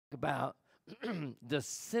about the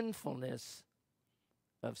sinfulness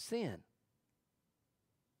of sin.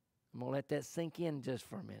 I'm going to let that sink in just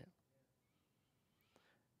for a minute.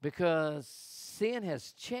 Because sin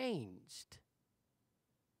has changed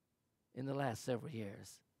in the last several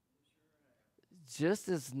years.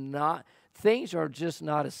 Things are just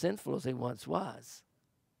not as sinful as they once was.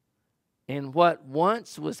 And what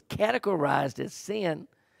once was categorized as sin,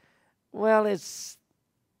 well, it's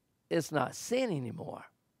not sin anymore.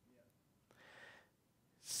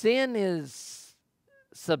 Sin is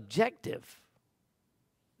subjective.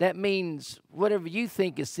 That means whatever you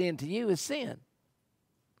think is sin to you is sin.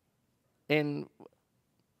 And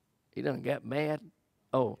he done got mad.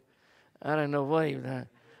 Oh, I don't know what he was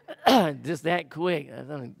just that quick.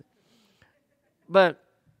 But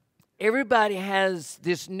everybody has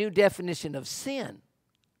this new definition of sin.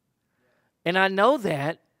 And I know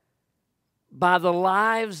that by the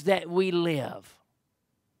lives that we live.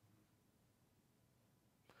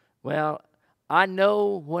 Well, I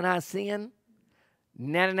know when I sin,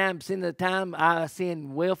 99% of the time I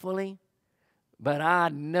sin willfully, but I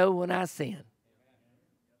know when I sin.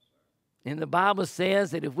 And the Bible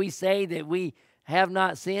says that if we say that we have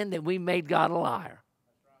not sinned, that we made God a liar.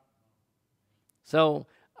 So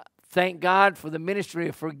thank God for the ministry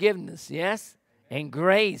of forgiveness, yes, and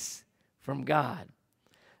grace from God.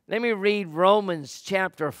 Let me read Romans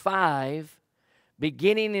chapter 5,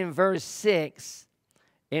 beginning in verse 6,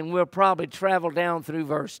 and we'll probably travel down through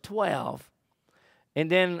verse 12. And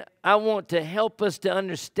then I want to help us to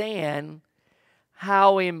understand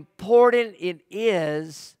how important it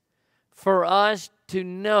is for us to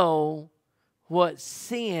know what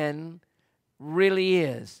sin really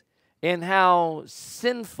is and how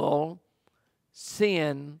sinful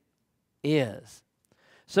sin is.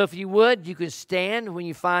 So if you would, you could stand when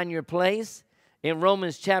you find your place in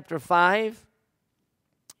Romans chapter 5,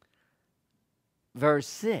 verse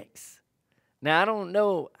 6. Now, I don't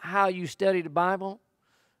know how you study the Bible,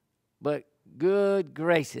 but good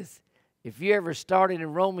gracious, if you ever started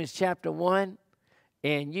in Romans chapter 1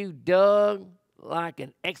 and you dug like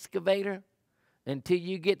an excavator until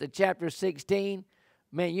you get to chapter 16,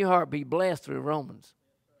 man, your heart be blessed through Romans.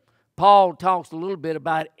 Paul talks a little bit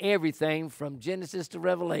about everything from Genesis to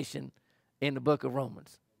Revelation in the book of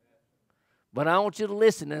Romans. But I want you to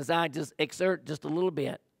listen as I just excerpt just a little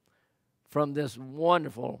bit from this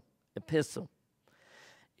wonderful epistle.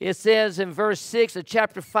 It says in verse 6 of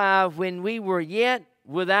chapter 5, when we were yet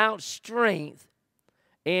without strength,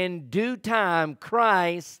 in due time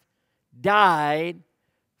Christ died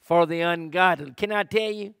for the ungodly. Can I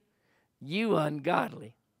tell you? You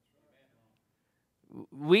ungodly.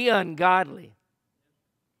 We ungodly.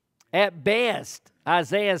 At best,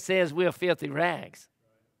 Isaiah says we're filthy rags.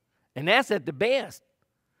 And that's at the best.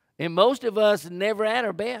 And most of us are never at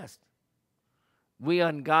our best. We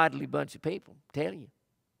ungodly bunch of people, tell you.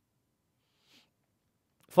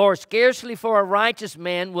 For scarcely for a righteous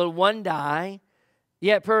man will one die,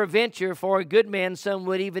 yet peradventure for a good man some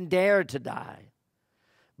would even dare to die.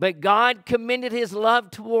 But God commended his love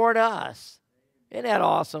toward us. Isn't that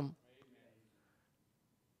awesome?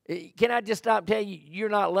 Can I just stop telling you, you're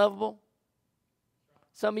not lovable?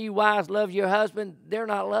 Some of you wives love your husband, they're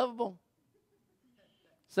not lovable.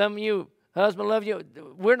 Some of you husband love you,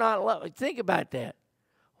 we're not lovable. Think about that.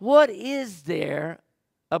 What is there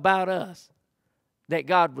about us that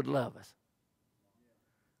God would love us?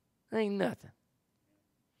 Ain't nothing.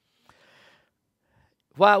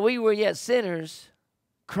 While we were yet sinners,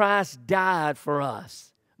 Christ died for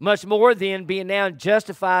us. Much more then, being now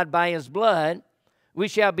justified by his blood, we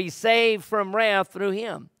shall be saved from wrath through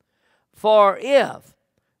him. For if,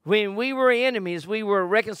 when we were enemies, we were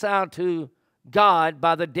reconciled to God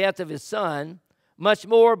by the death of his Son, much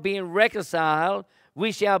more being reconciled,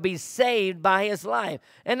 we shall be saved by his life.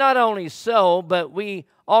 And not only so, but we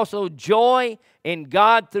also joy in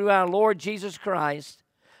God through our Lord Jesus Christ,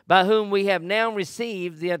 by whom we have now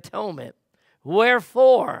received the atonement.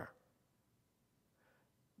 Wherefore,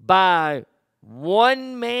 by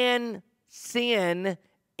one man sin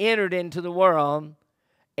entered into the world,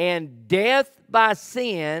 and death by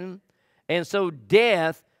sin, and so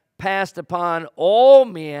death passed upon all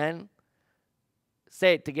men.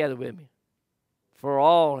 Say it together with me. For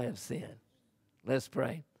all have sinned. Let's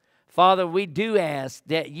pray. Father, we do ask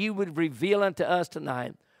that you would reveal unto us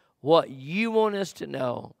tonight what you want us to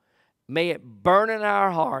know. May it burn in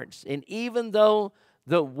our hearts. And even though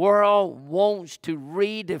the world wants to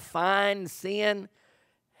redefine sin,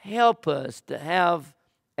 help us to have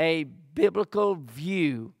a biblical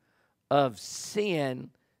view of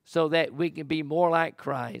sin so that we can be more like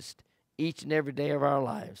Christ each and every day of our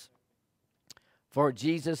lives. for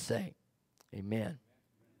Jesus' sake. Amen.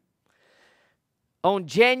 On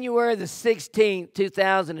January the 16th,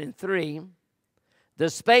 2003, the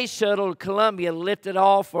space shuttle Columbia lifted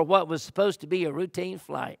off for what was supposed to be a routine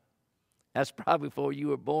flight. That's probably before you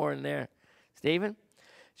were born there, Stephen.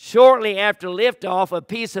 Shortly after liftoff, a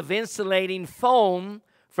piece of insulating foam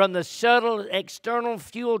from the shuttle's external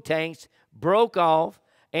fuel tanks broke off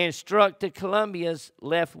and struck the Columbia's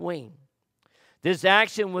left wing. This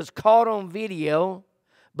action was caught on video,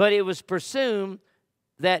 but it was presumed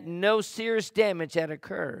that no serious damage had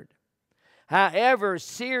occurred. However,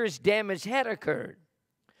 serious damage had occurred.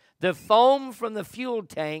 The foam from the fuel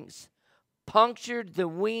tanks punctured the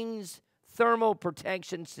wing's thermal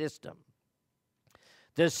protection system.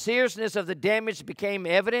 The seriousness of the damage became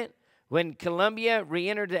evident when Columbia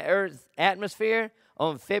re-entered the Earth's atmosphere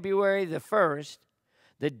on February the 1st.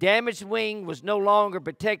 The damaged wing was no longer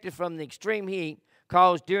protected from the extreme heat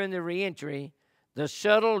caused during the re-entry. The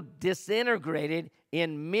shuttle disintegrated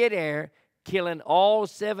in midair, killing all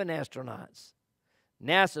 7 astronauts.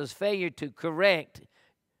 NASA's failure to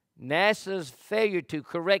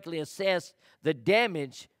correctly assess the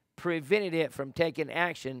damage prevented it from taking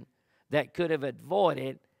action that could have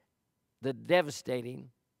avoided the devastating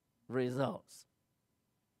results.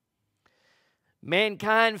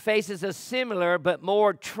 Mankind faces a similar but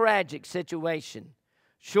more tragic situation.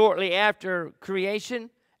 Shortly after creation,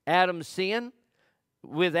 Adam sinned.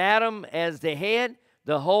 With Adam as the head,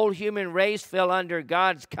 the whole human race fell under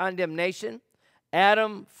God's condemnation.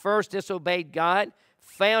 Adam first disobeyed God,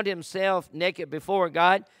 found himself naked before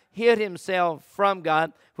God, hid himself from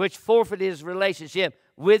God, which forfeited his relationship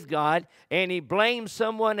with God, and he blamed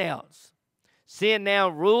someone else. Sin now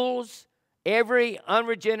rules every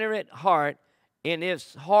unregenerate heart, and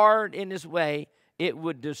if hard in this way, it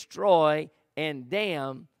would destroy and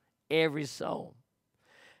damn every soul.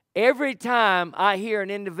 Every time I hear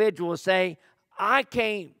an individual say, I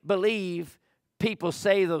can't believe people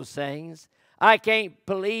say those things. I can't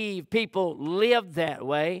believe people live that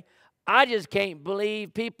way. I just can't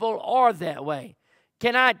believe people are that way.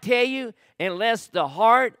 Can I tell you, unless the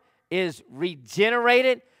heart is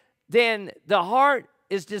regenerated, then the heart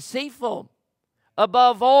is deceitful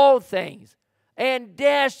above all things and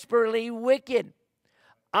desperately wicked.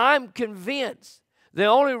 I'm convinced the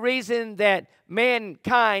only reason that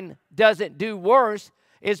mankind doesn't do worse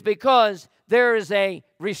is because there is a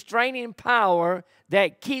restraining power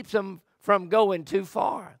that keeps them from going too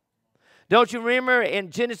far. Don't you remember in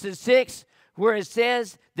Genesis 6 where it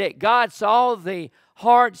says that God saw the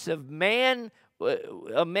hearts of man,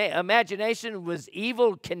 imagination was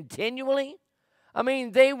evil continually? I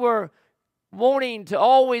mean, they were wanting to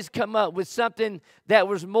always come up with something that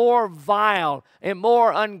was more vile and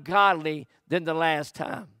more ungodly than the last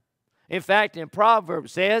time. In fact, in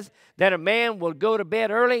Proverbs says that a man will go to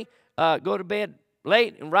bed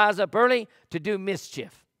late and rise up early to do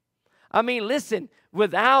mischief. I mean, listen,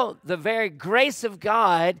 without the very grace of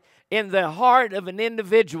God in the heart of an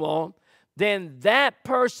individual, then that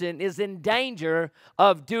person is in danger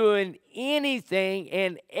of doing anything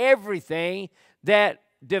and everything that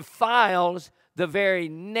defiles the very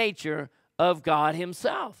nature of God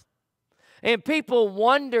himself. And people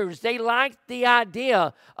wonders, they like the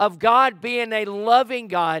idea of God being a loving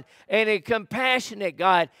God and a compassionate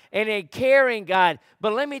God and a caring God.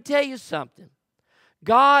 But let me tell you something.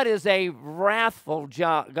 God is a wrathful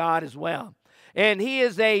God as well. And he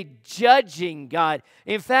is a judging God.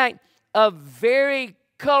 In fact, a very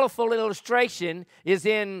colorful illustration is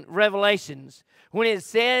in Revelations when it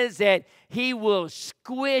says that he will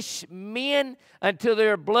squish men until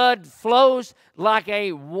their blood flows like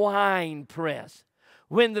a wine press.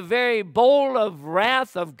 When the very bowl of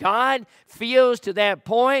wrath of God fills to that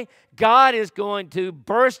point, God is going to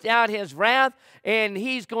burst out his wrath, and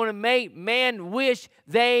he's going to make man wish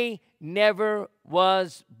they never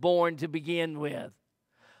was born to begin with.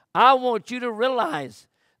 I want you to realize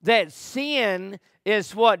that sin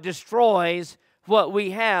is what destroys what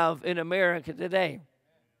we have in America today.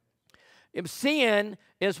 Sin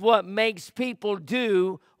is what makes people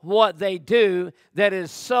do what they do that is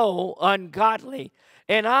so ungodly.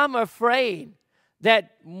 And I'm afraid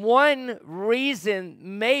that one reason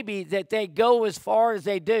maybe that they go as far as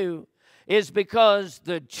they do is because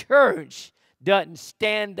the church doesn't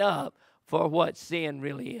stand up for what sin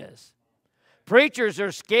really is. Preachers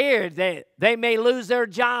are scared that they may lose their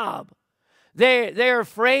job. They're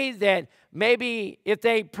afraid that maybe if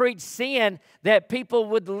they preach sin, that people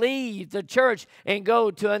would leave the church and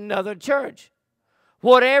go to another church.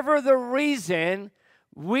 Whatever the reason,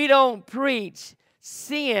 we don't preach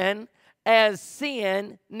sin as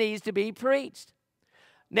sin needs to be preached.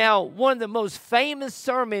 Now, one of the most famous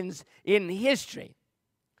sermons in history,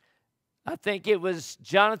 I think it was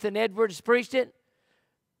Jonathan Edwards preached it,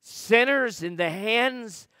 Sinners in the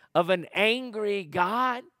Hands of an Angry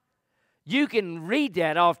God. You can read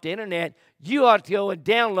that off the internet. You ought to go and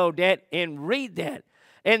download that and read that.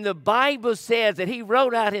 And the Bible says that he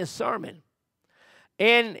wrote out his sermon.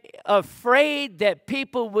 And afraid that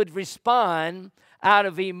people would respond out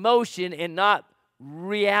of emotion and not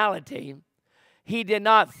reality, he did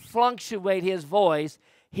not fluctuate his voice.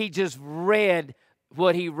 He just read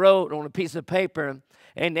what he wrote on a piece of paper.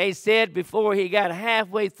 And they said before he got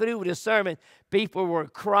halfway through with his sermon, people were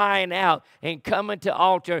crying out and coming to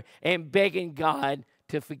altar and begging God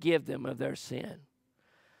to forgive them of their sin.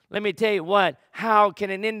 Let me tell you what, how can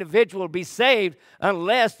an individual be saved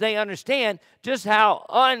unless they understand just how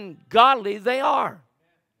ungodly they are?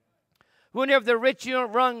 Whenever the rich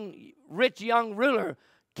young ruler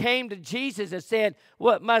came to Jesus and said,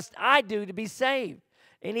 "What must I do to be saved?"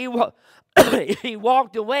 And he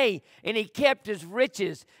walked away and he kept his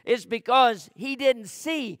riches. It's because he didn't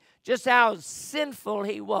see just how sinful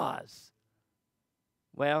he was.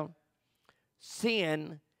 Well,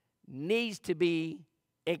 sin needs to be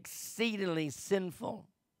exceedingly sinful.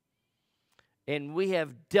 And we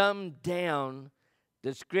have dumbed down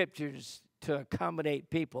the scriptures to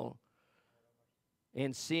accommodate people.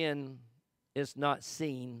 And sin is not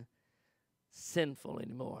seen sinful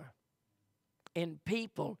anymore. And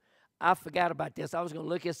people, I forgot about this. I was going to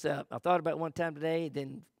look this up. I thought about it one time today,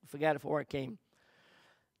 then forgot it before it came.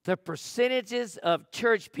 The percentages of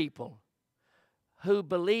church people who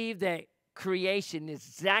believe that creation is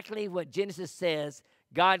exactly what Genesis says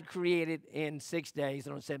God created in 6 days,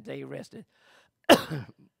 and on the seventh day he rested.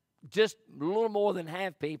 Just a little more than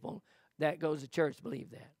half people that goes to church believe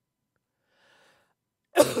that.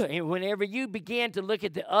 And whenever you begin to look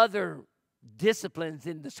at the other disciplines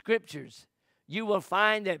in the scriptures, you will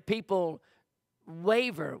find that people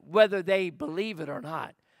waver whether they believe it or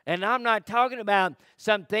not. And I'm not talking about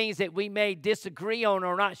some things that we may disagree on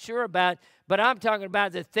or not sure about, but I'm talking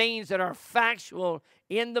about the things that are factual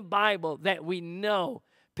in the Bible that we know.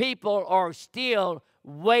 People are still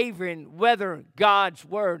wavering whether God's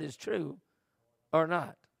word is true or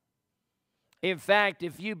not. In fact,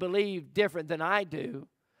 if you believe different than I do,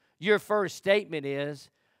 your first statement is,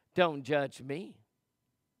 "Don't judge me."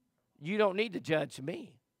 You don't need to judge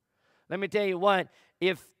me. Let me tell you what,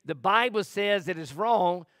 if the Bible says that it's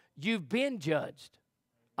wrong, you've been judged.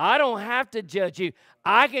 I don't have to judge you.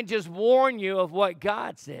 I can just warn you of what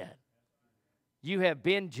God said. You have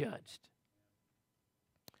been judged.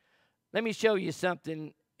 Let me show you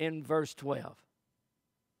something in verse 12.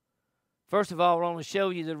 First of all, I want to show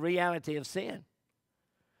you the reality of sin.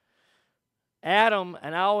 Adam,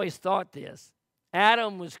 and I always thought this,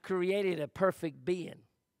 Adam was created a perfect being.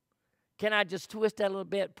 Can I just twist that a little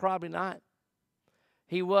bit? Probably not.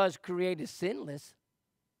 He was created sinless.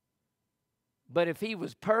 But if he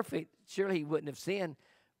was perfect, surely he wouldn't have sinned.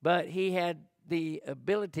 But he had the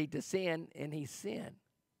ability to sin, and he sinned.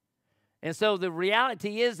 And so the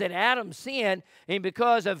reality is that Adam sinned, and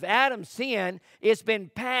because of Adam's sin, it's been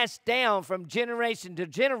passed down from generation to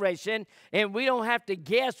generation, and we don't have to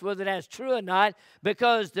guess whether that's true or not,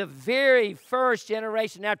 because the very first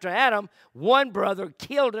generation after Adam, one brother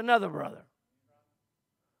killed another brother.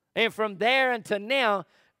 And from there until now,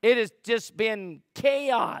 it has just been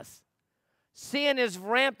chaos. Sin is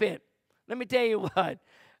rampant. Let me tell you what,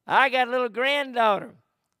 I got a little granddaughter.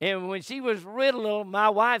 And when she was real little, my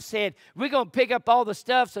wife said, "We're going to pick up all the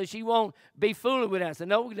stuff so she won't be fooling with us." I said,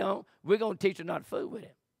 "No, we don't. We're going to teach her not to fool with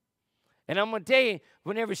it." And I'm going to tell you,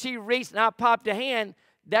 whenever she reached and I popped a hand,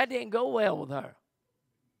 that didn't go well with her.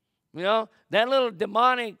 You know, that little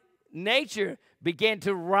demonic nature began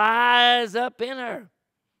to rise up in her.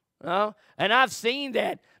 You know? And I've seen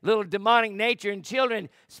that little demonic nature in children,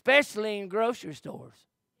 especially in grocery stores.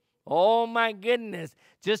 Oh, my goodness.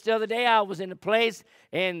 Just the other day, I was in a place,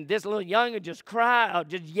 and this little young'un just cried, or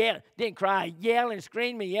just yelled, didn't cry, yell and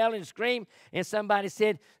scream and yell and scream. And somebody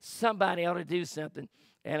said, "Somebody ought to do something."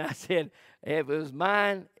 And I said, if it was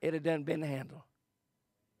mine, it had done been handled.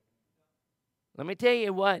 Let me tell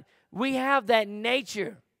you what, we have that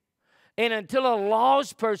nature. And until a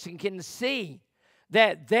lost person can see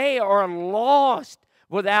that they are lost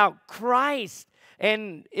without Christ,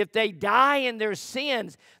 and if they die in their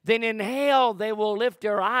sins, then in hell they will lift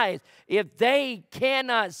their eyes. If they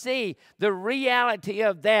cannot see the reality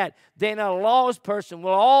of that, then a lost person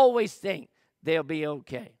will always think they'll be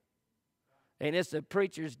okay. And it's a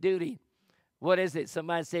preacher's duty. What is it?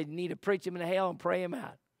 Somebody said you need to preach them into hell and pray them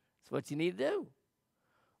out. That's what you need to do.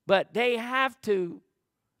 But they have to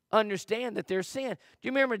understand that there's sin. Do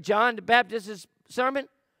you remember John the Baptist's sermon?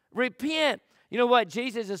 Repent. You know what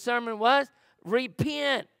Jesus' sermon was?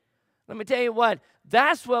 Repent. Let me tell you what,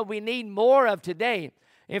 that's what we need more of today.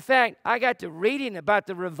 In fact, I got to reading about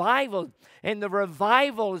the revival, and the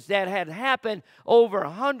revivals that had happened over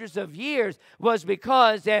hundreds of years was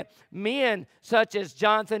because that men such as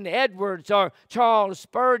Jonathan Edwards or Charles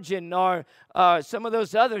Spurgeon or some of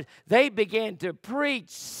those others, they began to preach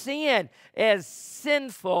sin as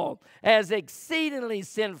sinful, as exceedingly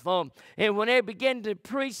sinful. And when they began to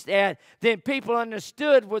preach that, then people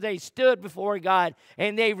understood where they stood before God,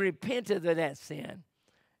 and they repented of that sin,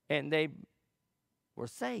 and they were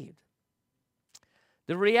saved.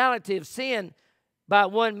 The reality of sin, by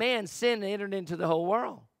one man, sin entered into the whole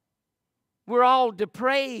world. We're all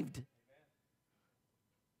depraved.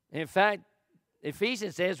 In fact,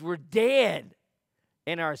 Ephesians says we're dead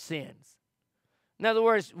in our sins. In other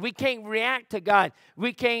words, we can't react to God.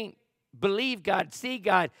 We can't believe God, see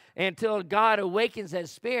God, until God awakens that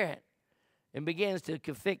spirit and begins to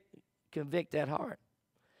convict that heart.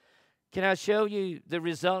 Can I show you the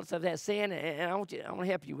results of that sin? And I want to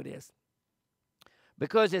help you with this.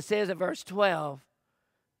 Because it says in verse 12,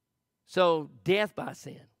 so death by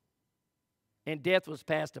sin. And death was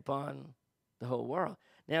passed upon the whole world.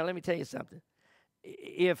 Now, let me tell you something.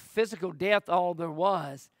 If physical death all there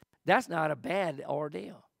was, that's not a bad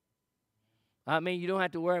ordeal. I mean, you don't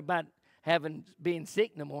have to worry about being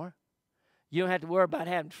sick no more. You don't have to worry about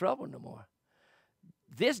having trouble no more.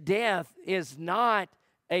 This death is not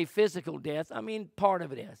a physical death. I mean, part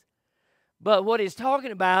of it is. But what he's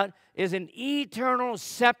talking about is an eternal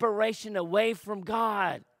separation away from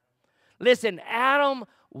God. Listen, Adam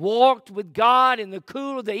walked with God in the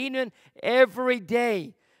cool of the evening every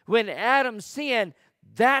day. When Adam sinned,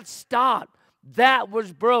 that stopped. That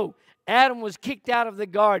was broke. Adam was kicked out of the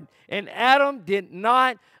garden. And Adam did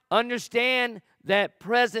not understand that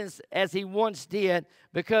presence as he once did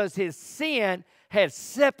because his sin had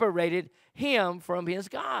separated him from his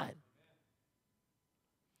God.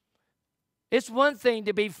 It's one thing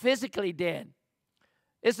to be physically dead.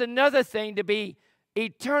 It's another thing to be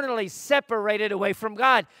eternally separated away from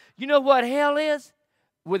God. You know what hell is?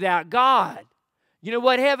 Without God. You know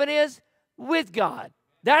what heaven is? With God.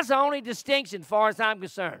 That's the only distinction as far as I'm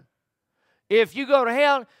concerned. If you go to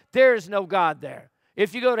hell, there is no God there.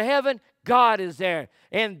 If you go to heaven, God is there.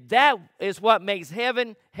 And that is what makes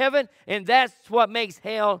heaven, heaven, and that's what makes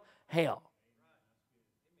hell, hell.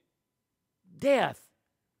 Death.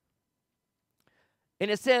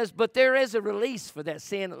 And it says, but there is a release for that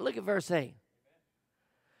sin. Look at verse 8.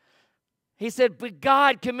 He said, but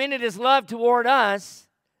God commended his love toward us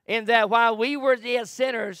in that while we were yet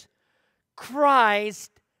sinners,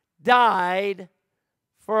 Christ died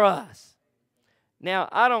for us. Now,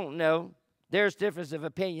 I don't know. There's difference of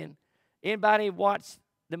opinion. Anybody watched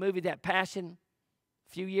the movie That Passion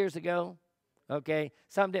a few years ago? Okay.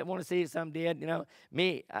 Some didn't want to see it. Some did. You know,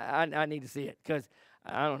 me, I need to see it because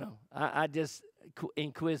I don't know. I just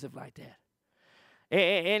inquisitive like that.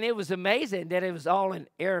 And it was amazing that it was all in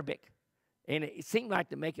Arabic. And it seemed like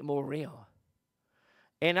to make it more real.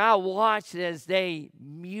 And I watched as they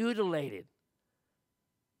mutilated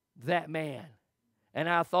that man. And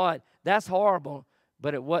I thought, that's horrible,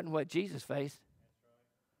 but it wasn't what Jesus faced.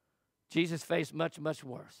 Jesus faced much, much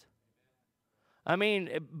worse. I mean,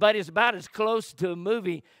 but it's about as close to a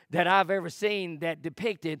movie that I've ever seen that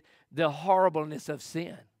depicted the horribleness of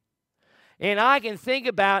sin. And I can think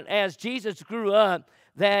about as Jesus grew up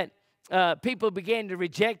that people began to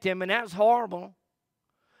reject him, and that's horrible.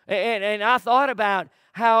 And I thought about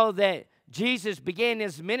how that Jesus began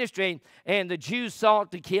his ministry and the Jews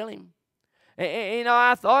sought to kill him. And, you know,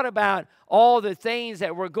 I thought about all the things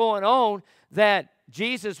that were going on that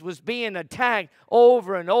Jesus was being attacked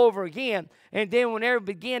over and over again. And then when they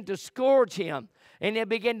began to scourge him, and they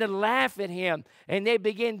began to laugh at him, and they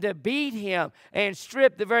began to beat him and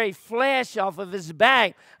strip the very flesh off of his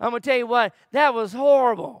back, I'm going to tell you what, that was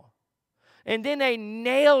horrible. And then they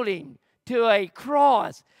nailed him to a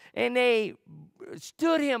cross, and they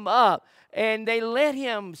stood him up, and they let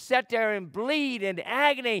him sit there and bleed in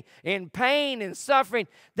agony, in pain and suffering.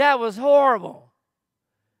 That was horrible.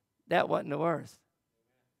 That wasn't the worst.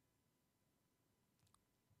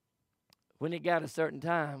 When it got a certain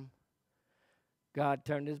time, God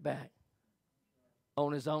turned his back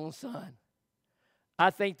on his own son. I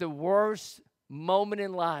think the worst moment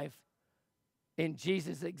in life in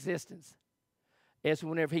Jesus' existence is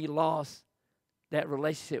whenever he lost that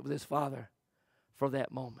relationship with his Father for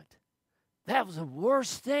that moment. That was the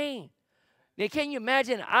worst thing. Now, can you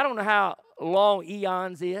imagine? I don't know how long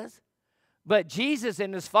eons is, But Jesus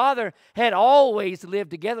and his Father had always lived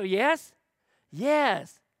together. Yes?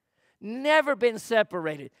 Yes. Never been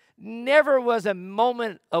separated. Never was a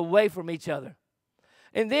moment away from each other.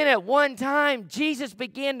 And then at one time, Jesus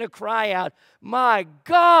began to cry out, my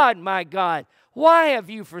God, why have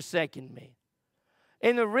you forsaken me?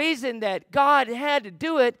 And the reason that God had to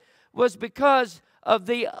do it was because of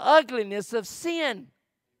the ugliness of sin.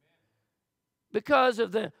 Because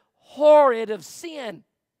of the horrid of sin.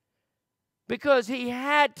 Because he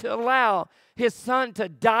had to allow his son to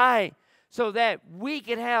die so that we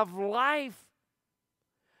could have life.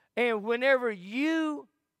 And whenever you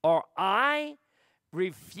or I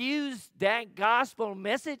refuse that gospel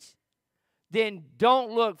message, then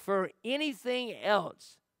don't look for anything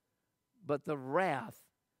else but the wrath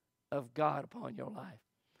of God upon your life.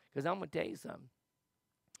 Because I'm going to tell you something.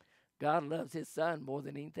 God loves his son more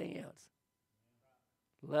than anything else.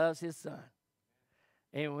 Loves his son.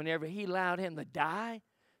 And whenever he allowed him to die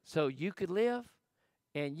so you could live,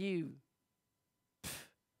 and you,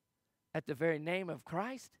 at the very name of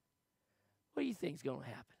Christ, what do you think is going to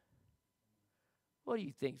happen? What do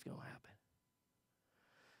you think is going to happen?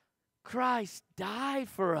 Christ died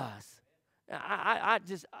for us.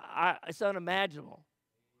 It's unimaginable.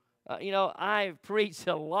 I've preached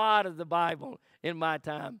a lot of the Bible in my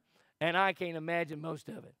time, and I can't imagine most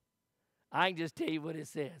of it. I can just tell you what it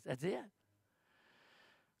says. That's it.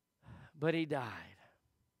 But he died.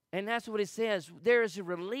 And that's what it says. There is a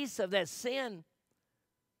release of that sin.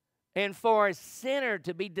 And for a sinner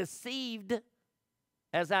to be deceived,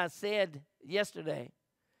 as I said yesterday,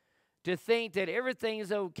 to think that everything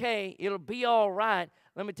is okay, it'll be all right.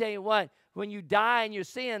 Let me tell you what, when you die in your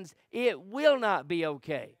sins, it will not be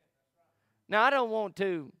okay. Now, I don't want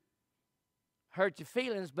to hurt your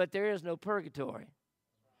feelings, but there is no purgatory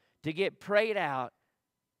to get prayed out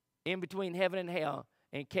in between heaven and hell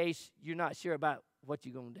in case you're not sure about what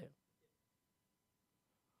you're going to do.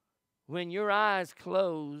 When your eyes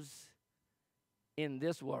close in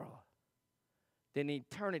this world, then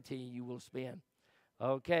eternity you will spend.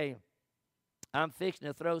 Okay, I'm fixing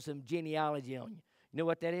to throw some genealogy on you. You know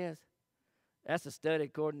what that is? That's a study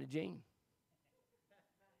according to Gene.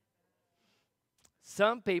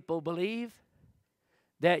 Some people believe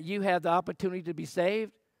that you have the opportunity to be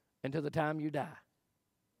saved until the time you die.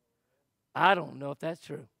 I don't know if that's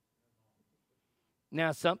true.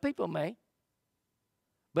 Now, some people may.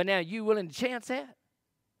 But now, you willing to chance that?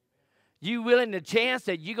 You willing to chance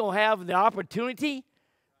that you're going to have the opportunity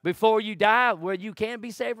before you die where you can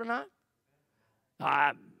be saved or not?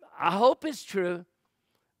 I hope it's true.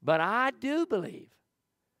 But I do believe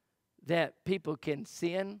that people can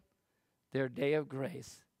sin their day of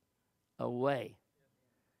grace away.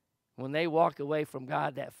 When they walk away from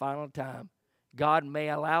God that final time, God may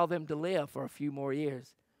allow them to live for a few more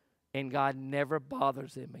years, and God never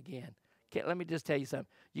bothers them again. Let me just tell you something.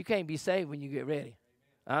 You can't be saved when you get ready.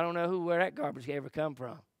 I don't know where that garbage ever come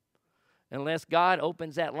from. Unless God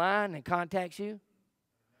opens that line and contacts you,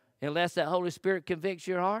 unless that Holy Spirit convicts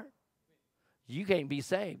your heart, you can't be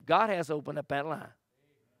saved. God has opened up that line.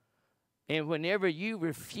 And whenever you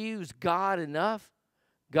refuse God enough,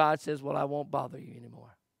 God says, well, I won't bother you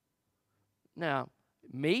anymore. Now,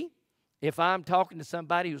 me, if I'm talking to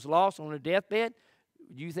somebody who's lost on their deathbed,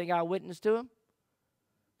 do you think I witness to them?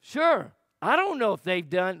 Sure. I don't know if they've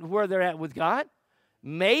done where they're at with God.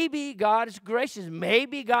 Maybe God is gracious.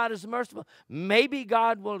 Maybe God is merciful. Maybe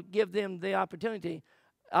God will give them the opportunity.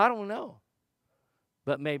 I don't know.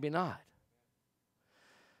 But maybe not.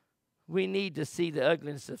 We need to see the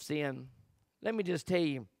ugliness of sin. Let me just tell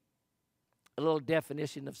you a little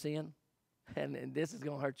definition of sin. And this is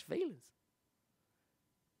going to hurt your feelings.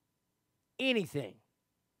 Anything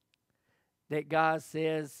that God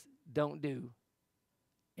says don't do,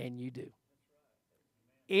 and you do.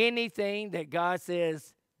 Anything that God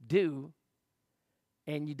says do,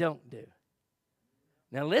 and you don't do.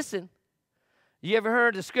 Now listen, you ever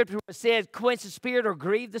heard the scripture where it says quench the spirit or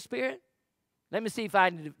grieve the spirit? Let me see if I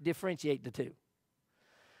can differentiate the two.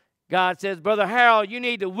 God says, Brother Harold, you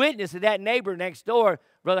need to witness to that neighbor next door.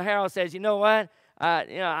 Brother Harold says, you know what?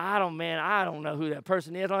 I don't know who that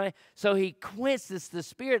person is. So he quenches the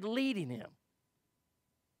spirit leading him.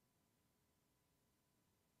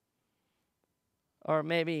 Or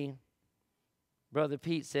maybe Brother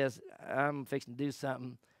Pete says, I'm fixing to do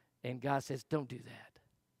something, and God says, don't do that.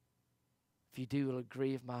 If you do, it'll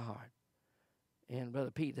grieve my heart. And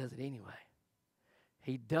Brother Pete does it anyway.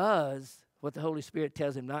 He does what the Holy Spirit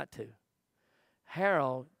tells him not to.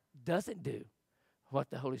 Harold doesn't do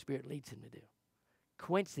what the Holy Spirit leads him to do.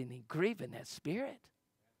 Quenching and grieving that spirit.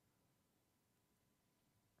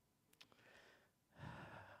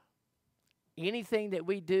 anything that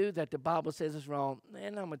we do that the Bible says is wrong,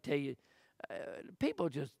 and I'm going to tell you, people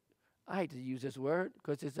just, I hate to use this word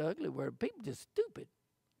because it's an ugly word, people just stupid.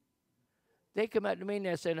 They come up to me and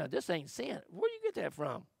they say, no, this ain't sin. Where do you get that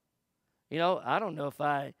from? You know, I don't know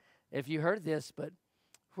if you heard this, but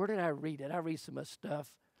where did I read it? I read so much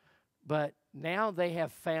stuff. But now they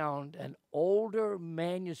have found an older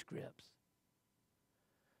manuscripts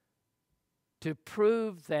to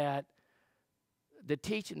prove that the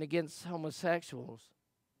teaching against homosexuals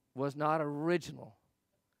was not original,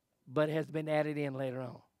 but has been added in later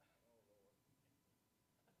on.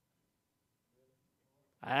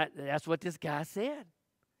 That's what this guy said.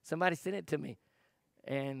 Somebody sent it to me.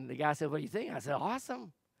 And the guy said, what do you think? I said,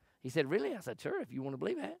 awesome. He said, really? I said, sure, if you want to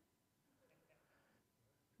believe that.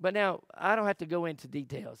 But now, I don't have to go into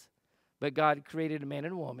details. But God created a man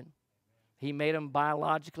and a woman. He made them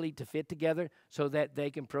biologically to fit together so that they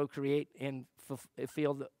can procreate and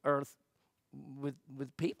fill the earth with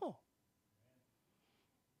people.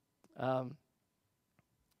 Yeah,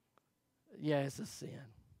 it's a sin.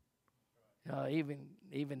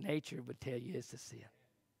 Even nature would tell you it's a sin.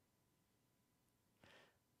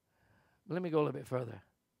 But let me go a little bit further.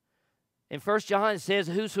 In 1 John, it says,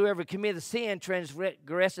 whosoever committeth sin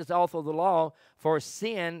transgresseth also the law, for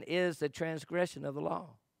sin is the transgression of the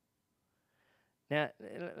law. Now,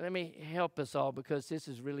 let me help us all because this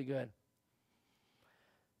is really good.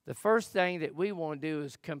 The first thing that we want to do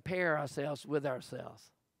is compare ourselves with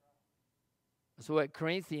ourselves. That's what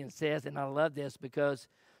Corinthians says, and I love this because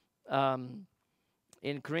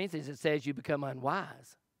in Corinthians it says you become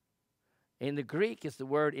unwise. In the Greek, it's the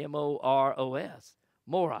word M-O-R-O-S,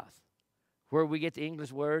 moros, where we get the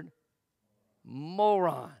English word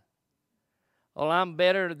moron. Well, I'm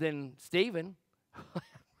better than Stephen.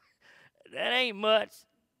 That ain't much.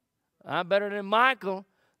 I'm better than Michael.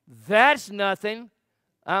 That's nothing.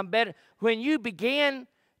 I'm better. When you begin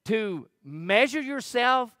to measure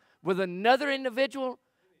yourself with another individual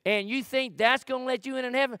and you think that's going to let you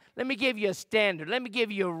in heaven, let me give you a standard. Let me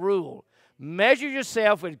give you a rule. Measure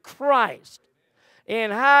yourself with Christ.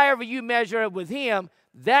 And however you measure up with him,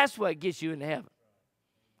 that's what gets you into heaven.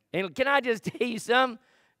 And can I just tell you something?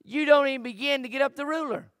 You don't even begin to get up the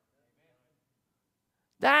ruler.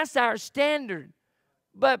 That's our standard.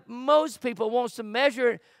 But most people want to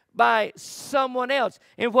measure it by someone else.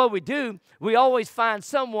 And what we do, we always find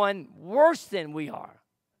someone worse than we are.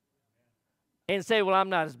 And say, well, I'm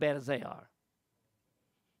not as bad as they are.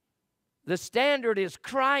 The standard is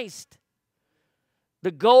Christ.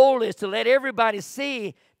 The goal is to let everybody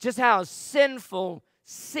see just how sinful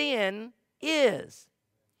sin is.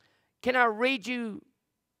 Can I read you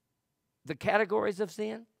the categories of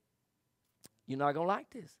sin? You're not going to like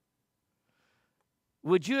this.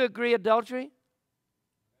 Would you agree adultery,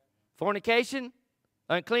 fornication,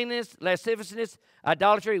 uncleanness, lasciviousness,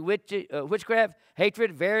 idolatry, witchcraft,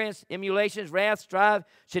 hatred, variance, emulations, wrath, strife,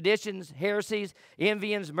 seditions, heresies,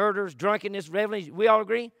 envyings, murders, drunkenness, revelings? We all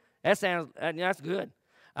agree? That's good.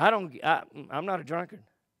 I'm not a drunkard.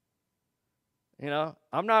 You know,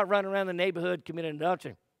 I'm not running around the neighborhood committing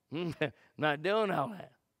adultery. I'm not doing all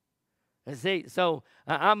that. And see, so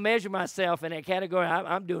I measure myself in that category.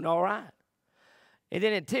 I'm doing all right. And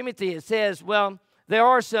then in Timothy it says, well, there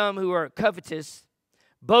are some who are covetous,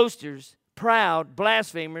 boasters, proud,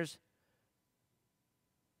 blasphemers,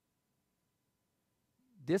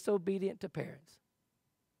 disobedient to parents.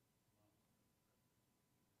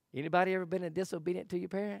 Anybody ever been disobedient to your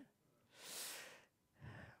parent?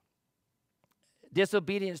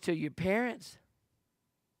 Disobedience to your parents.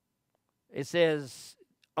 It says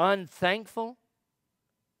unthankful.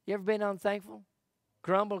 You ever been unthankful?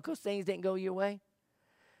 Grumble because things didn't go your way?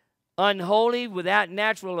 Unholy, without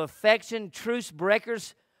natural affection, truce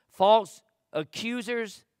breakers, false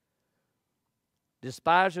accusers,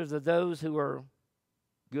 despisers of those who are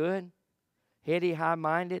good, heady,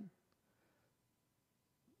 high-minded,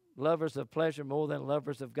 lovers of pleasure more than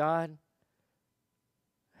lovers of God,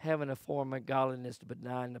 having a form of godliness but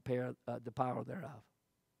denying the power thereof.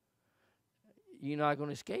 You're not going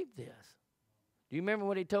to escape this. Do you remember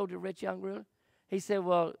what he told the rich young ruler? He said,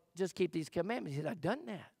 well, just keep these commandments. He said, I've done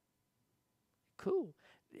that. Cool.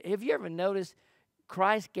 Have you ever noticed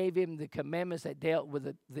Christ gave him the commandments that dealt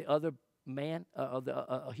with the other man,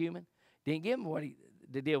 a human? Didn't give him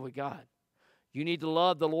to deal with God. You need to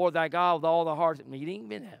love the Lord thy God with all the heart. He didn't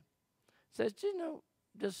mean that. Says,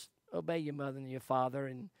 just obey your mother and your father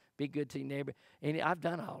and be good to your neighbor. And I've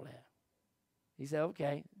done all that. He said,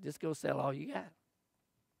 okay, just go sell all you got.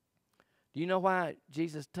 Do you know why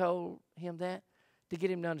Jesus told him that? To get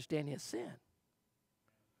him to understand his sin.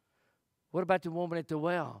 What about the woman at the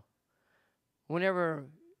well? Whenever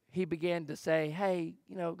he began to say, hey,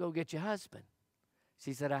 go get your husband.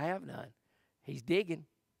 She said, I have none. He's digging.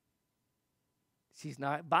 She's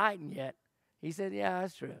not biting yet. He said, yeah,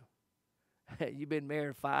 that's true. You've been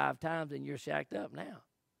married 5 times and you're shacked up now.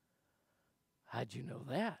 How'd you know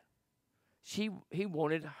that? He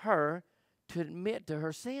wanted her to admit to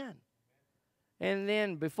her sin. And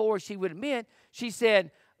then before she would admit, she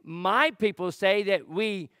said, my people say that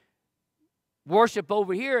we worship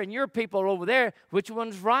over here and your people are over there. Which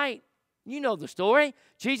one's right? You know the story.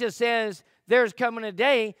 Jesus says there's coming a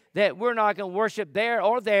day that we're not going to worship there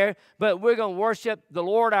or there, but we're going to worship the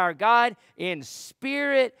Lord our God in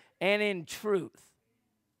spirit and in truth.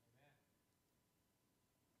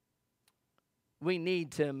 We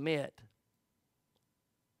need to admit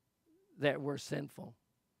that we're sinful.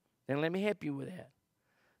 And let me help you with that.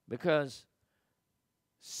 Because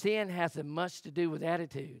sin has as much to do with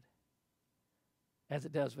attitude as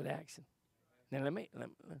it does with action. Now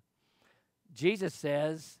Jesus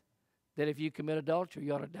says that if you commit adultery,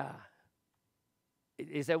 you ought to die.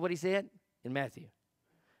 Is that what he said in Matthew?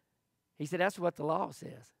 He said that's what the law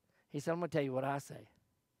says. He said, I'm going to tell you what I say.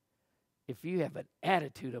 If you have an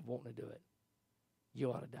attitude of wanting to do it,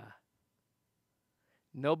 you ought to die.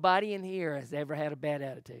 Nobody in here has ever had a bad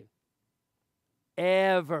attitude.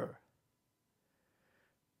 Ever.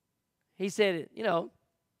 He said,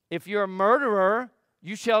 if you're a murderer,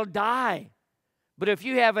 you shall die. But if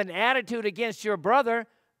you have an attitude against your brother,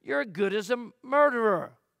 you're good as a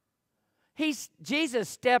murderer. Jesus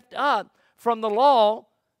stepped up from the law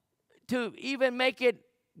to even make it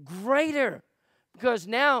greater. Because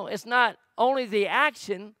now it's not only the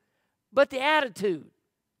action, but the attitude.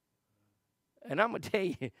 And I'm going to tell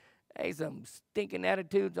you, hey, some stinking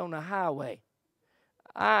attitudes on the highway.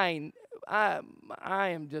 I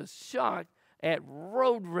am just shocked at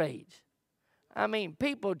road rage. I mean,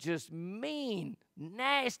 people just mean,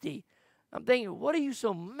 nasty. I'm thinking, what are you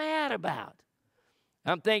so mad about?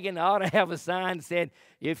 I'm thinking I ought to have a sign that said,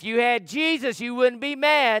 if you had Jesus, you wouldn't be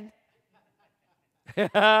mad. You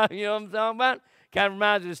know what I'm talking about? Kind of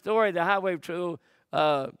reminds me of the story. The highway patrol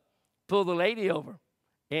pulled the lady over.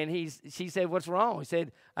 And she said, what's wrong? He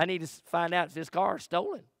said, I need to find out if this car is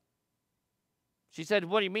stolen. She said,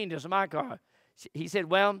 what do you mean this is my car? He said,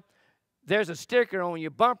 well, there's a sticker on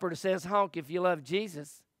your bumper that says honk if you love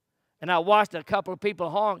Jesus. And I watched a couple of people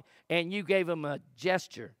honk, and you gave them a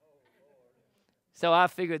gesture. So I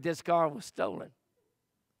figured this car was stolen.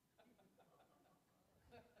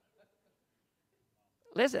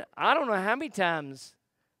 Listen, I don't know how many times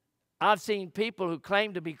I've seen people who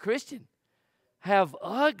claim to be Christian have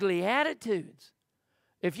ugly attitudes.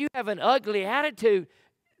 If you have an ugly attitude,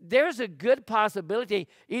 there's a good possibility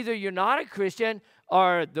either you're not a Christian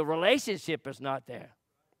or the relationship is not there.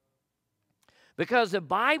 Because the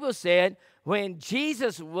Bible said when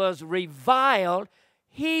Jesus was reviled,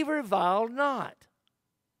 he reviled not.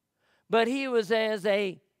 But he was as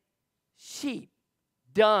a sheep,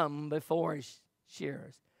 dumb before his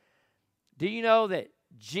shearers. Do you know that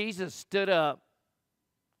Jesus stood up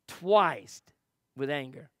twice with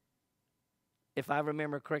anger? If I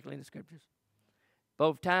remember correctly in the scriptures.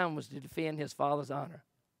 Both times was to defend his Father's honor.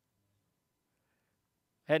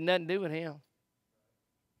 Had nothing to do with him.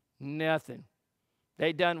 Nothing.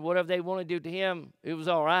 They done whatever they want to do to him. It was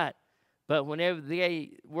all right. But whenever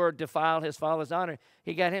they were defiled his Father's honor,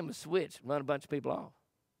 he got him a switch, run a bunch of people off.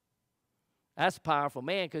 That's a powerful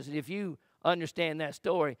man, because if you understand that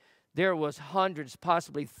story, there was hundreds,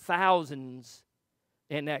 possibly thousands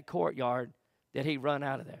in that courtyard that he run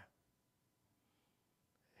out of there.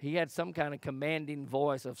 He had some kind of commanding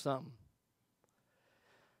voice of something.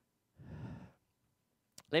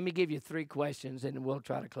 Let me give you 3 questions, and we'll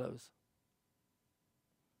try to close.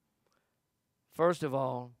 First of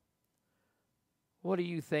all, what do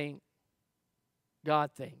you think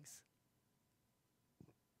God thinks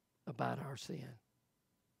about our sin?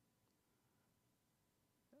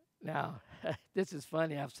 Now, this is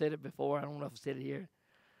funny. I've said it before. I don't know if I've said it here.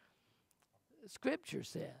 Scripture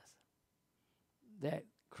says that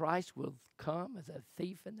Christ will come as a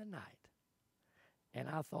thief in the night. And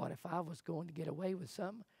I thought if I was going to get away with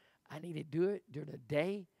something, I needed to do it during the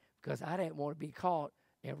day because I didn't want to be caught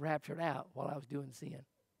and raptured out while I was doing sin.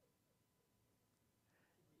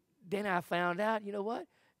 Then I found out, you know what?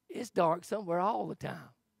 It's dark somewhere all the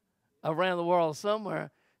time, around the world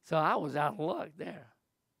somewhere. So I was out of luck there.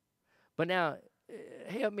 But now,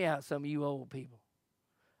 help me out, some of you old people.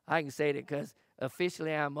 I can say that because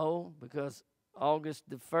officially I'm old, because August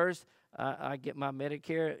the 1st, I get my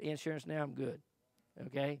Medicare insurance now. I'm good.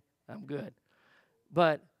 Okay? I'm good.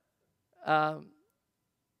 But now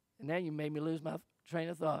you made me lose my train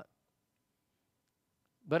of thought.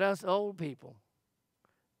 But us old people,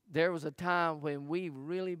 there was a time when we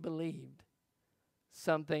really believed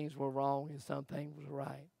some things were wrong and some things were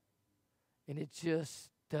right. And it just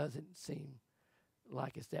doesn't seem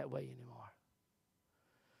like it's that way anymore.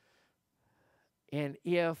 And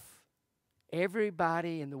if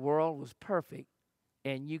everybody in the world was perfect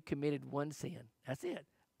and you committed one sin, that's it,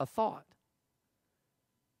 a thought,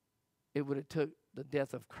 it would have took the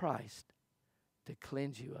death of Christ to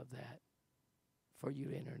cleanse you of that for you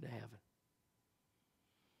to enter into heaven.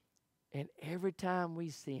 And every time we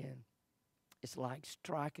sin, it's like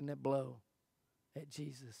striking a blow at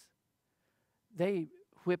Jesus. They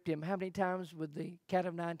whipped him how many times with the cat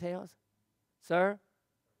of nine tails? Sir?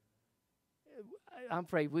 I'm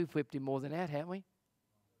afraid we've whipped him more than that, haven't we?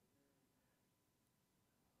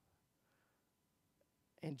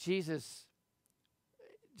 And Jesus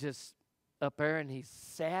just up there, and he's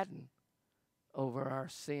saddened over our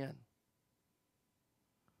sin.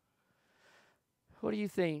 What do you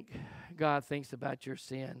think God thinks about your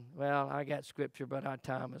sin? Well, I got scripture, but our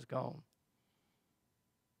time is gone.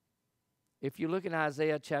 If you look in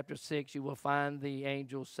Isaiah chapter 6, you will find the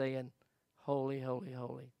angels saying, holy, holy,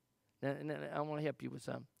 holy. Now, I want to help you with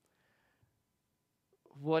something.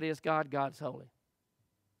 What is God? God's holy.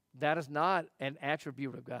 That is not an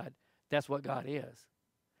attribute of God. That's what God is.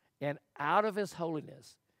 And out of his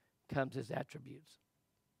holiness comes his attributes.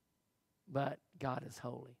 But God is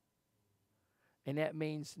holy. And that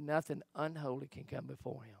means nothing unholy can come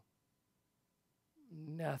before him.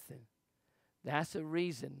 Nothing. That's the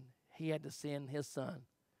reason he had to send his son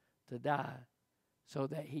to die, so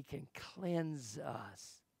that he can cleanse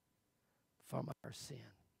us from our sin.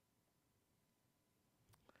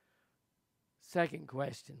 Second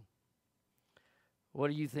question. What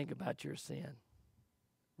do you think about your sin?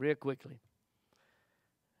 Real quickly.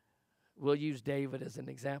 We'll use David as an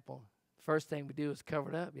example. First thing we do is cover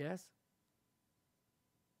it up, yes?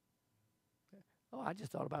 Oh, I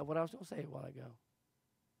just thought about what I was going to say a while ago.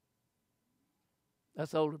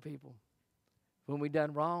 Us older people. When we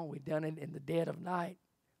done wrong, we done it in the dead of night.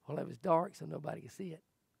 Well, it was dark, so nobody could see it.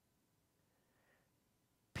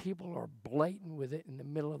 People are blatant with it in the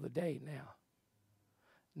middle of the day now.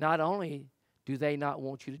 Not only do they not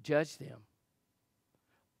want you to judge them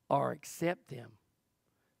or accept them,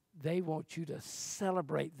 they want you to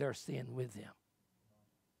celebrate their sin with them.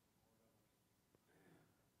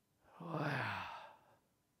 Wow.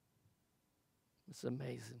 It's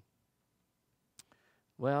amazing.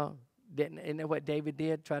 Well, isn't that what David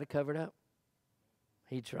did? Try to cover it up?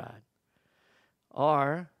 He tried.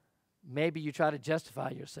 Or maybe you try to justify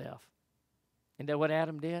yourself. Isn't that what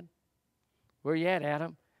Adam did? Where you at,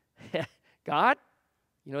 Adam? God,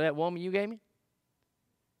 you know that woman you gave me?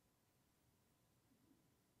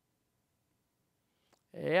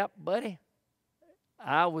 Yep, buddy.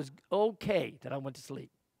 I was okay till I went to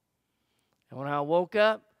sleep. And when I woke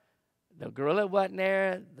up, the gorilla wasn't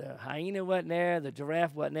there, the hyena wasn't there, the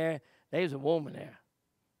giraffe wasn't there. There was a woman there.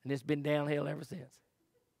 And it's been downhill ever since.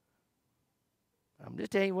 I'm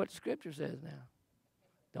just telling you what the scripture says now.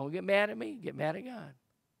 Don't get mad at me, get mad at God.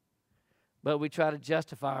 But we try to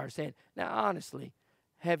justify our sin. Now, honestly,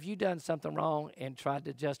 have you done something wrong and tried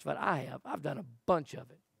to justify it? I have. I've done a bunch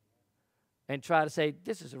of it. And try to say,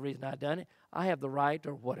 this is the reason I've done it. I have the right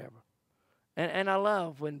or whatever. And I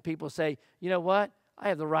love when people say, you know what? I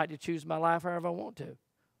have the right to choose my life however I want to.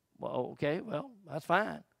 Well, okay, well, that's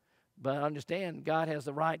fine. But understand, God has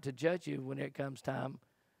the right to judge you when it comes time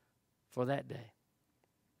for that day.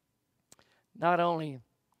 Not only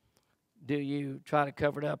do you try to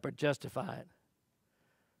cover it up or justify it,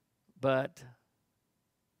 but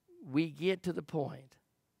we get to the point,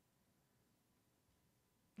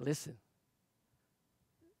 listen,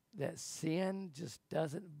 that sin just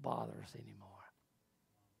doesn't bother us anymore.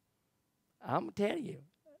 I'm going to tell you,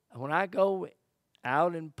 when I go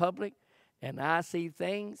out in public and I see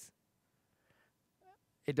things,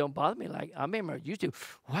 it don't bother me like I remember it used to.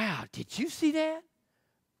 Wow, did you see that?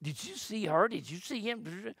 Did you see her? Did you see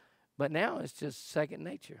him? But now it's just second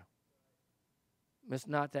nature. It's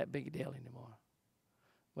not that big a deal anymore.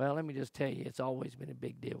 Well, let me just tell you, it's always been a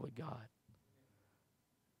big deal with God.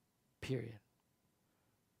 Period.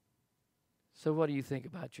 So what do you think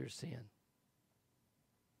about your sin?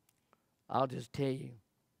 I'll just tell you,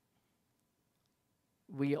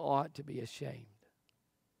 we ought to be ashamed.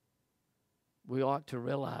 We ought to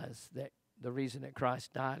realize that the reason that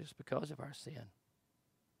Christ died is because of our sin.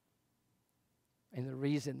 And the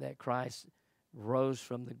reason that Christ rose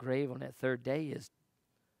from the grave on that third day is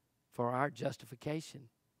for our justification.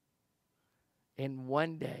 And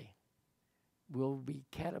one day, we'll be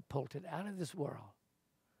catapulted out of this world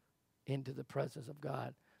into the presence of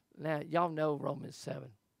God. Now, y'all know Romans 7.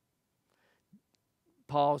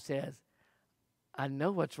 Paul says, I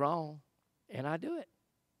know what's wrong, and I do it.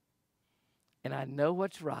 And I know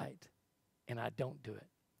what's right, and I don't do it.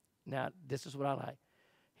 Now, this is what I like.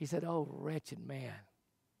 He said, oh, wretched man,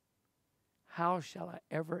 how shall I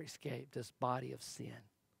ever escape this body of sin?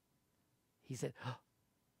 He said, oh,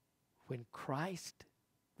 when Christ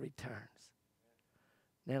returns.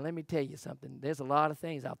 Now, let me tell you something. There's a lot of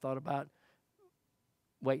things I've thought about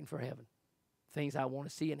waiting for heaven. Things I want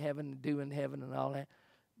to see in heaven and do in heaven and all that.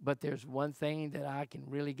 But there's one thing that I can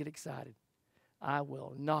really get excited. I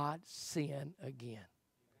will not sin again.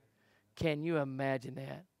 Can you imagine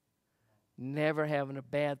that? Never having a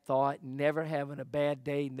bad thought, never having a bad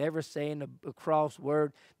day, never saying a cross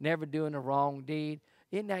word, never doing a wrong deed.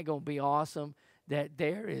 Isn't that going to be awesome that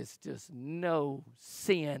there is just no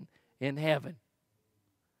sin in heaven?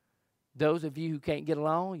 Those of you who can't get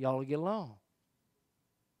along, y'all will get along.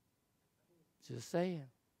 Just saying.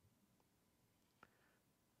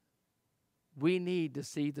 We need to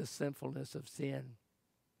see the sinfulness of sin.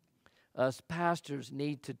 Us pastors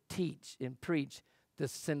need to teach and preach the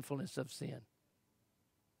sinfulness of sin.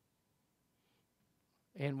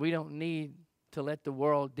 And we don't need to let the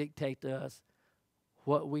world dictate to us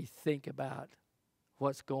what we think about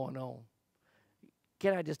what's going on.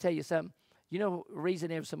 Can I just tell you something? You know the reason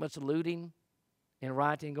there was so much looting and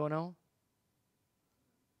rioting going on?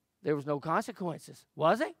 There was no consequences,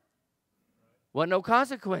 was it? Wasn't no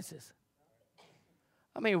consequences.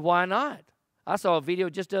 I mean, why not? I saw a video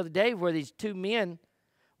just the other day where these two men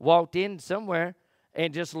walked in somewhere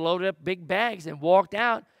and just loaded up big bags and walked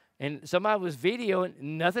out, and somebody was videoing,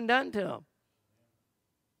 nothing done to them.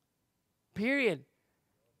 Period.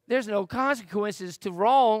 There's no consequences to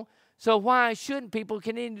wrong, so why shouldn't people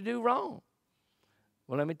continue to do wrong?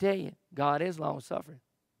 Well, let me tell you, God is long-suffering,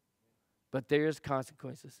 but there's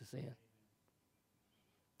consequences to sin.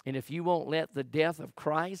 And if you won't let the death of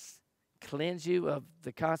Christ cleanse you of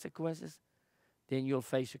the consequences, then you'll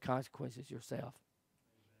face your consequences yourself.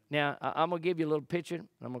 Now, I'm going to give you a little picture, and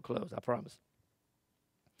I'm going to close, I promise.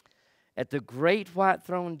 At the great white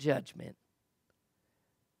throne judgment,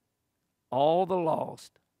 all the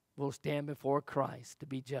lost will stand before Christ to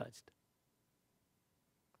be judged.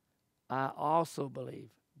 I also believe,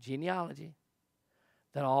 genealogy,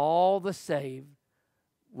 that all the saved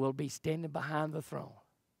will be standing behind the throne.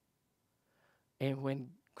 And when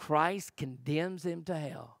Christ condemns them to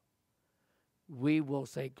hell, we will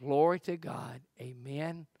say, glory to God,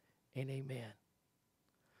 amen and amen.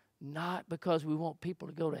 Not because we want people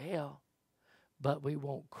to go to hell, but we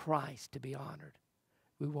want Christ to be honored.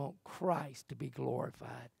 We want Christ to be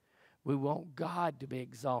glorified. We want God to be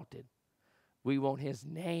exalted. We want his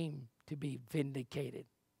name to be vindicated.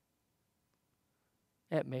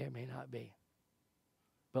 That may or may not be.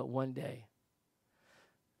 But one day,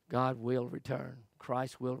 God will return.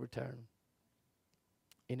 Christ will return.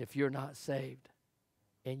 And if you're not saved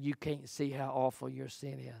and you can't see how awful your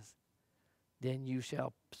sin is, then you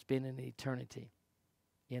shall spend an eternity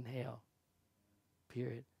in hell.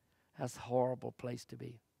 Period. That's a horrible place to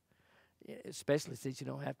be. Especially since you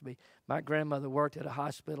don't have to be. My grandmother worked at a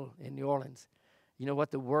hospital in New Orleans. You know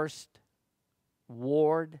what the worst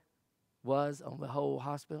ward was on the whole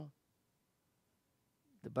hospital?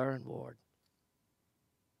 The burn ward.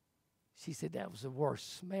 She said that was the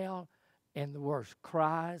worst smell and the worst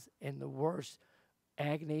cries and the worst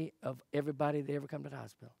agony of everybody that ever come to the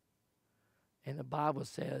hospital. And the Bible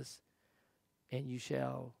says, and you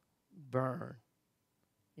shall burn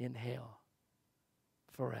in hell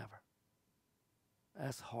forever.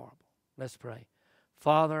 That's horrible. Let's pray.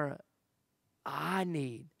 Father, I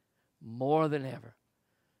need more than ever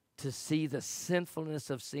to see the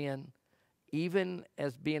sinfulness of sin. Even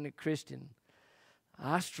as being a Christian,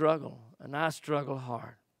 I struggle, and I struggle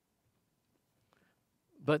hard.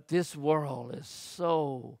 But this world is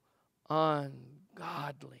so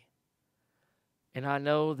ungodly. And I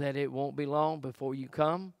know that it won't be long before you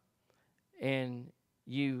come and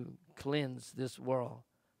you cleanse this world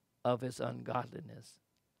of its ungodliness.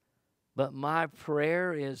 But my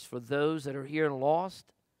prayer is for those that are here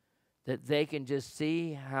lost, that they can just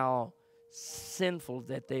see how sinful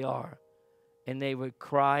that they are, and they would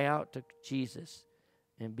cry out to Jesus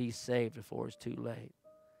and be saved before it's too late.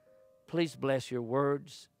 Please bless your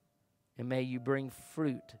words, and may you bring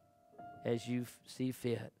fruit as you see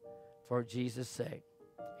fit. For Jesus' sake,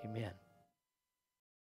 amen.